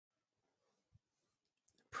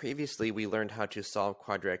Previously, we learned how to solve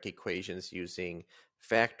quadratic equations using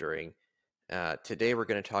factoring. Today, we're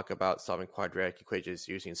going to talk about solving quadratic equations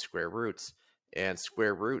using square roots. And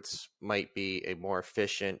square roots might be a more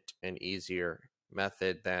efficient and easier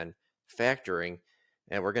method than factoring.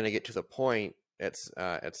 And we're going to get to the point at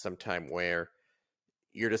some time where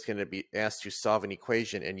you're just going to be asked to solve an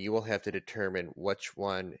equation, and you will have to determine which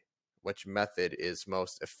method is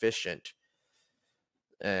most efficient.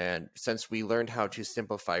 And since we learned how to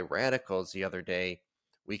simplify radicals the other day,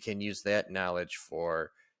 we can use that knowledge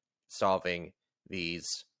for solving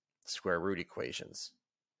these square root equations.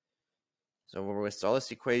 So when we solve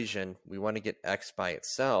this equation, we want to get x by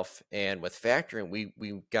itself. And with factoring,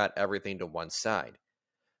 we got everything to one side.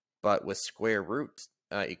 But with square root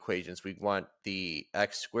equations, we want the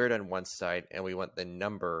x squared on one side, and we want the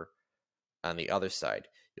number on the other side.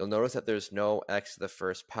 You'll notice that there's no x to the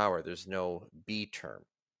first power. There's no b term.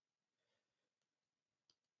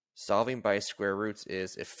 Solving by square roots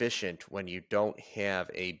is efficient when you don't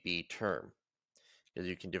have a b term, because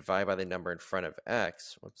you can divide by the number in front of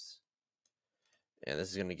x. And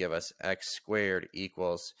this is going to give us x squared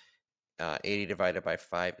equals 80 divided by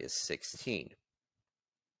 5 is 16.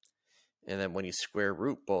 And then when you square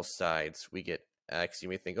root both sides, we get x. You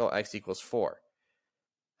may think, oh, x equals 4.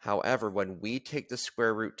 However, when we take the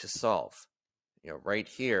square root to solve, right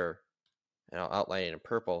here, and I'll outline it in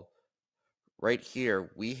purple, right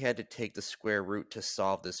here, we had to take the square root to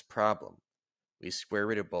solve this problem. We square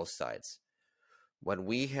rooted both sides. When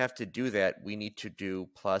we have to do that, we need to do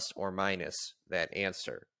plus or minus that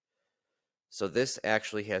answer. So this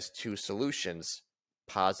actually has two solutions,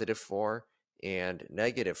 positive 4 and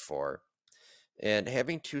negative 4. And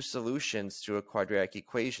having two solutions to a quadratic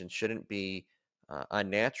equation shouldn't be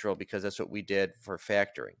unnatural, because that's what we did for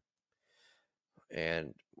factoring.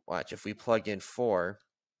 And watch, if we plug in 4,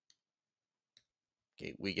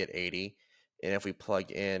 okay, we get 80. And if we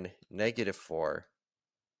plug in negative 4,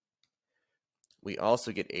 we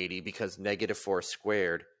also get 80, because negative 4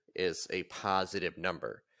 squared is a positive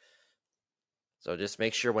number. So just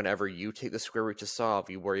make sure whenever you take the square root to solve,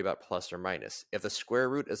 you worry about plus or minus. If the square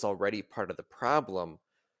root is already part of the problem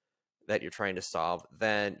that you're trying to solve,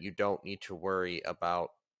 then you don't need to worry about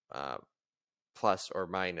plus or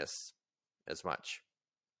minus as much.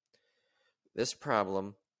 This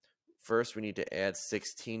problem, first we need to add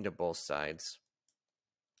 16 to both sides,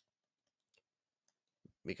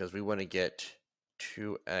 because we want to get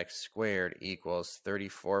 2x squared equals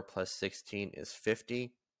 34 plus 16 is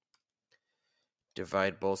 50.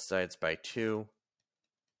 Divide both sides by 2.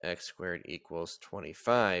 X squared equals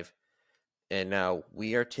 25. And now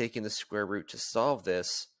we are taking the square root to solve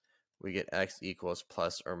this. We get x equals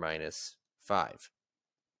plus or minus 5.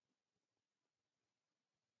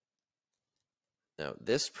 Now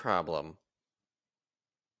this problem,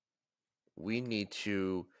 we need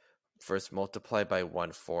to first multiply by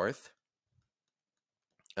 1/4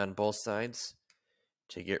 on both sides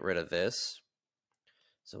to get rid of this.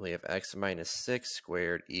 So we have x minus 6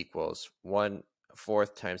 squared equals 1/4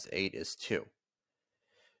 times 8 is 2.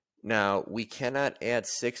 Now, we cannot add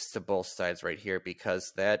 6 to both sides right here,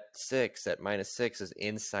 because that minus 6 is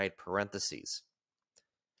inside parentheses.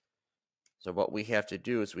 So what we have to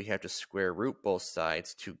do is we have to square root both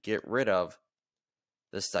sides to get rid of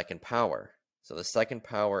the second power. So the second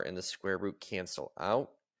power and the square root cancel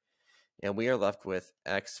out, and we are left with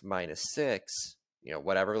x minus 6,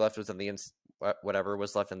 whatever was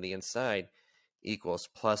left on the inside equals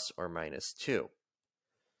plus or minus 2.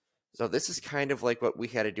 So this is kind of like what we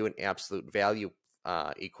had to do in absolute value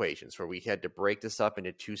equations, where we had to break this up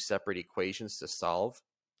into two separate equations to solve.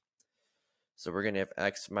 So we're going to have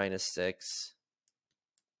x minus 6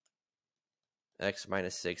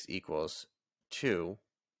 equals 2,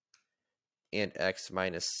 and x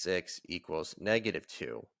minus 6 equals negative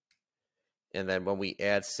 2. And then when we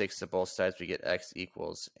add 6 to both sides, we get x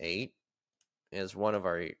equals 8 as one of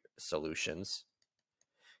our solutions.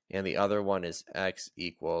 And the other one is x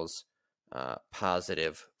equals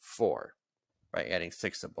positive 4 by adding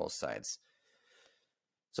 6 to both sides.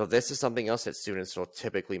 So this is something else that students will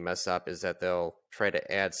typically mess up, is that they'll try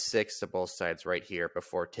to add 6 to both sides right here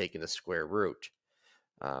before taking the square root.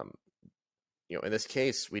 In this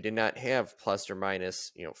case, we did not have plus or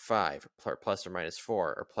minus 5, plus or minus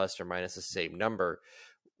 4, or plus or minus the same number.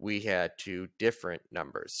 We had two different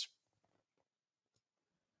numbers.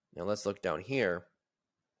 Now let's look down here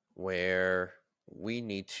where we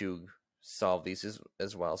need to solve these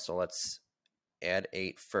as well. So let's add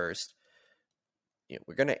 8 first.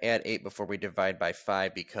 We're going to add 8 before we divide by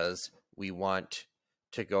 5, because we want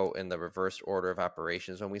to go in the reverse order of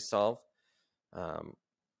operations when we solve.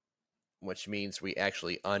 which means we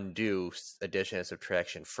actually undo addition and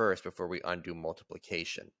subtraction first before we undo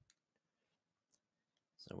multiplication.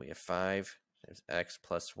 So we have 5 times x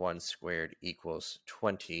plus 1 squared equals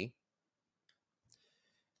 20.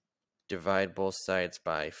 Divide both sides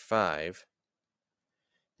by 5,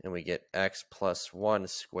 and we get x plus 1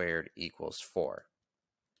 squared equals 4.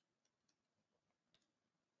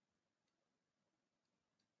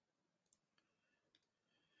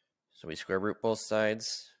 So we square root both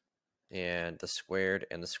sides, and the squared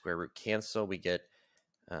and the square root cancel. We get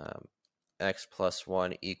x plus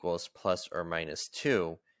 1 equals plus or minus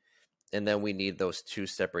 2. And then we need those two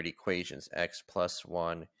separate equations. X plus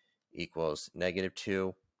 1 equals negative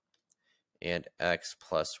 2, and x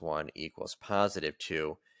plus 1 equals positive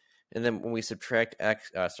 2. And then when we subtract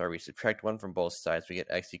we subtract 1 from both sides, we get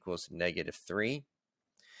x equals negative 3,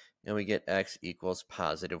 and we get x equals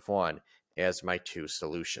positive 1 as my two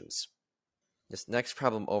solutions. This next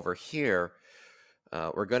problem over here,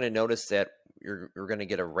 we're going to notice that you're going to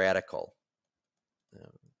get a radical.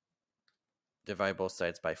 Divide both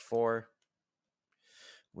sides by 4.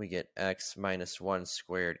 We get x minus 1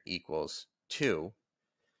 squared equals 2.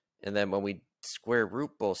 And then when we square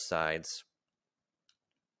root both sides,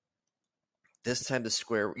 this time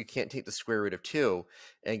you can't take the square root of 2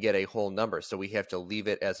 and get a whole number. So we have to leave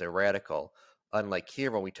it as a radical. Unlike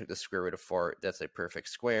here, when we took the square root of 4, that's a perfect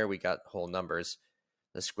square. We got whole numbers.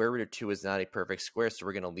 The square root of 2 is not a perfect square, so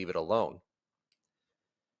we're going to leave it alone.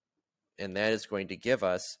 And that is going to give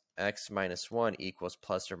us x minus 1 equals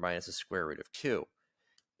plus or minus the square root of 2.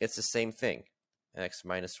 It's the same thing. X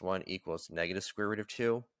minus 1 equals negative square root of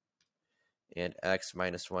 2. And x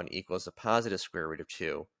minus 1 equals a positive square root of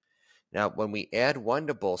 2. Now, when we add 1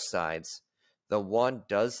 to both sides, the 1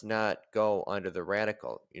 does not go under the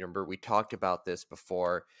radical. You remember, we talked about this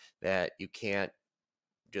before, that you can't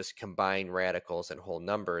just combine radicals and whole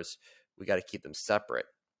numbers. We got to keep them separate.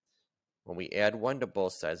 When we add 1 to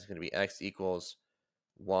both sides, it's going to be x equals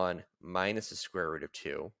 1 minus the square root of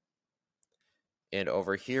 2. And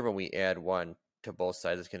over here, when we add 1 to both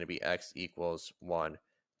sides, it's going to be x equals 1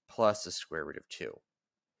 plus the square root of 2.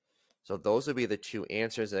 So those would be the two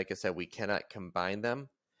answers. Like I said, we cannot combine them.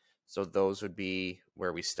 So those would be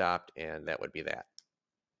where we stopped, and that would be that.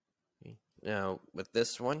 Okay. Now, with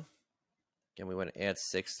this one, again, we want to add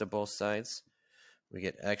 6 to both sides. We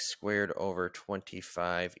get x squared over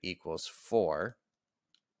 25 equals 4.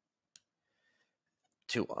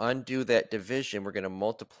 To undo that division, we're going to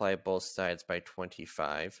multiply both sides by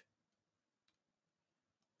 25.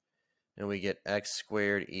 And we get x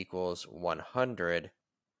squared equals 100.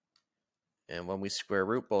 And when we square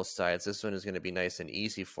root both sides, this one is going to be nice and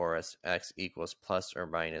easy for us. X equals plus or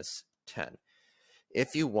minus 10.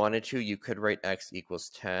 If you wanted to, you could write x equals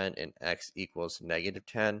 10 and x equals negative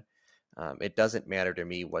 10. It doesn't matter to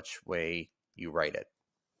me which way you write it.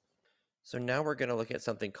 So now we're going to look at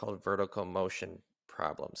something called vertical motion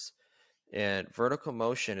problems. And vertical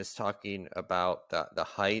motion is talking about the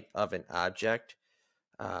height of an object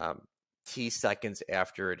t seconds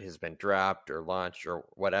after it has been dropped or launched or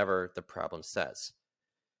whatever the problem says.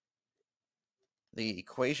 The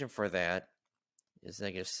equation for that is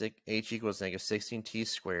h equals negative 16t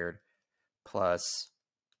squared plus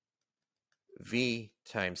v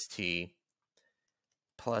times t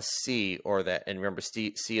plus c, or that, and remember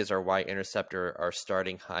c is our y-intercept, or our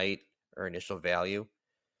starting height or initial value.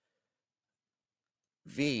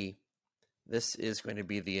 V, this is going to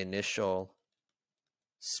be the initial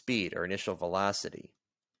speed or initial velocity.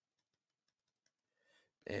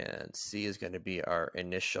 And c is going to be our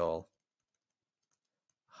initial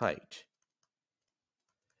height.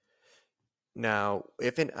 Now,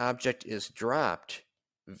 if an object is dropped,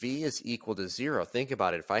 v is equal to 0. Think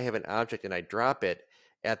about it. If I have an object and I drop it,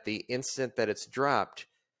 at the instant that it's dropped,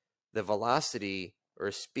 the velocity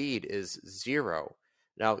or speed is 0.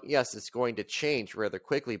 Now, yes, it's going to change rather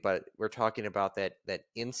quickly, but we're talking about that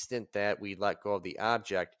instant that we let go of the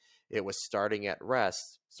object, it was starting at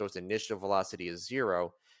rest, so its initial velocity is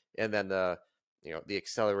 0, and then the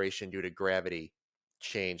acceleration due to gravity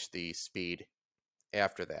changed the speed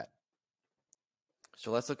after that.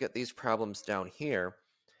 So let's look at these problems down here.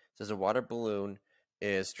 It says a water balloon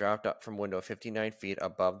is dropped up from window 59 feet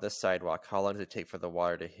above the sidewalk. How long does it take for the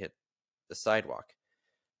water to hit the sidewalk?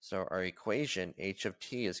 So our equation, h of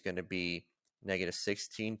t, is going to be negative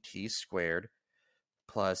 16t squared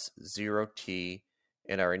plus 0t,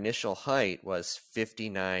 and our initial height was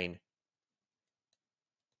 59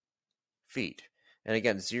 feet. And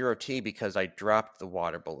again, 0t because I dropped the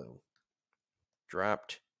water balloon.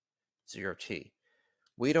 Dropped 0t.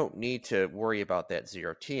 We don't need to worry about that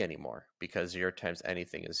 0t anymore because 0 times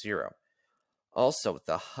anything is 0. Also,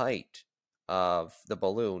 the height of the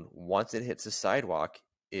balloon once it hits the sidewalk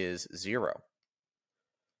is 0.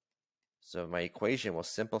 So my equation will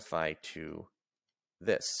simplify to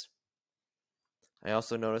this. I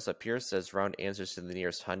also notice up here it says round answers to the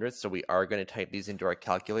nearest hundredth, so we are going to type these into our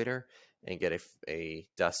calculator and get a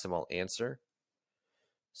decimal answer.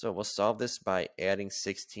 So we'll solve this by adding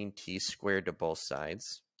 16t squared to both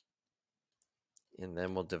sides. And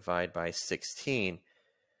then we'll divide by 16.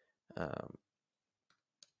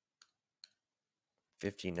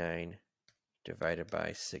 59 divided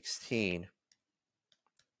by 16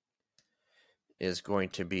 is going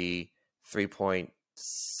to be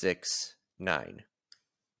 3.69.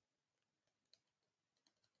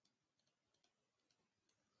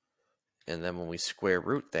 And then when we square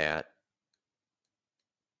root that,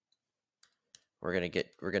 we're going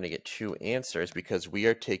to get two answers because we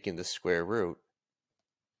are taking the square root.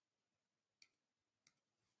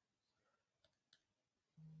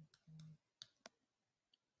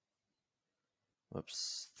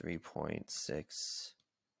 Whoops,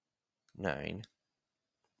 3.69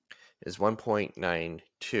 is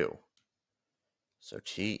 1.92. So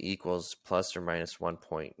t equals plus or minus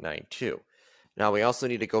 1.92. Now we also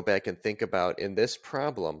need to go back and think about, in this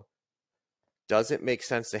problem, does it make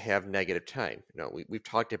sense to have negative time? No, we've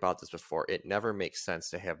talked about this before. It never makes sense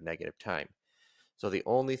to have negative time. So the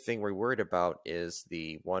only thing we're worried about is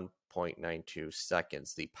the 1.92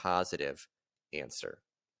 seconds, the positive answer.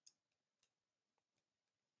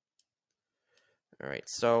 All right,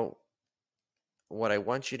 so what I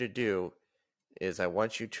want you to do is I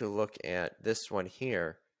want you to look at this one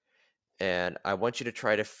here, and I want you to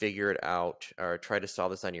try to figure it out or try to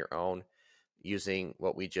solve this on your own using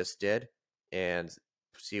what we just did and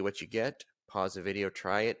see what you get. Pause the video,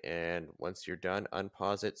 try it, and once you're done,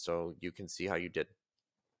 unpause it so you can see how you did.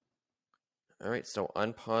 All right, so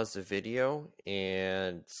unpause the video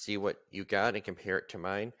and see what you got and compare it to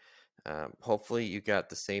mine. Hopefully you got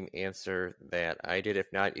the same answer that I did.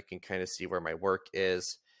 If not, you can kind of see where my work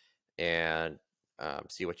is and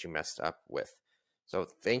see what you messed up with. So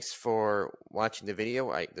thanks for watching the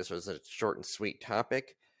video. This was a short and sweet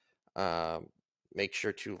topic. Make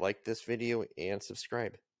sure to like this video and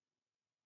subscribe.